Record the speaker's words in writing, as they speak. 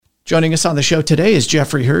Joining us on the show today is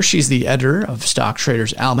Jeffrey Hirsch. He's the editor of Stock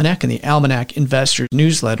Traders Almanac and the Almanac Investor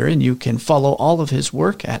Newsletter, and you can follow all of his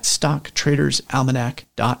work at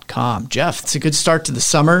stocktradersalmanac.com. Jeff, it's a good start to the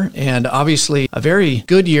summer and obviously a very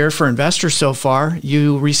good year for investors so far.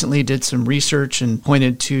 You recently did some research and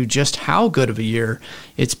pointed to just how good of a year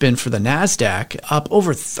it's been for the Nasdaq, up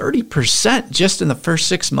over 30% just in the first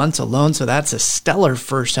 6 months alone, so that's a stellar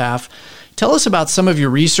first half. Tell us about some of your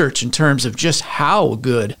research in terms of just how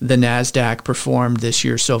good the Nasdaq performed this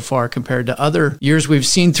year so far compared to other years we've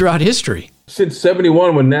seen throughout history. Since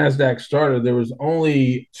 71, when Nasdaq started, there was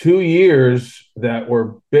only 2 years that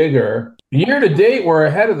were bigger. Year to date, we're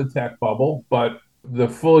ahead of the tech bubble, but the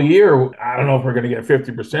full year, I don't know if we're going to get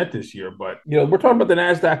 50% this year, but we're talking about the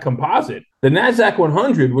Nasdaq composite. The Nasdaq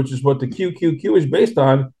 100, which is what the QQQ is based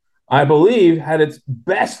on, I believe had its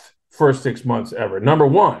best first 6 months ever. Number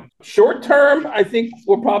one. Short term, I think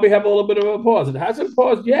we'll probably have a little bit of a pause. It hasn't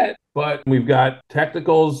paused yet, but we've got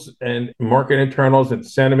technicals and market internals and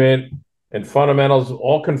sentiment and fundamentals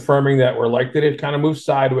all confirming that we're likely to kind of move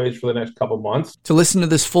sideways for the next couple of months. To listen to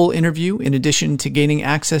this full interview, in addition to gaining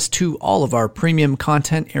access to all of our premium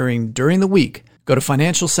content airing during the week, go to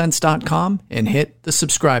financialsense.com and hit the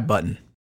subscribe button.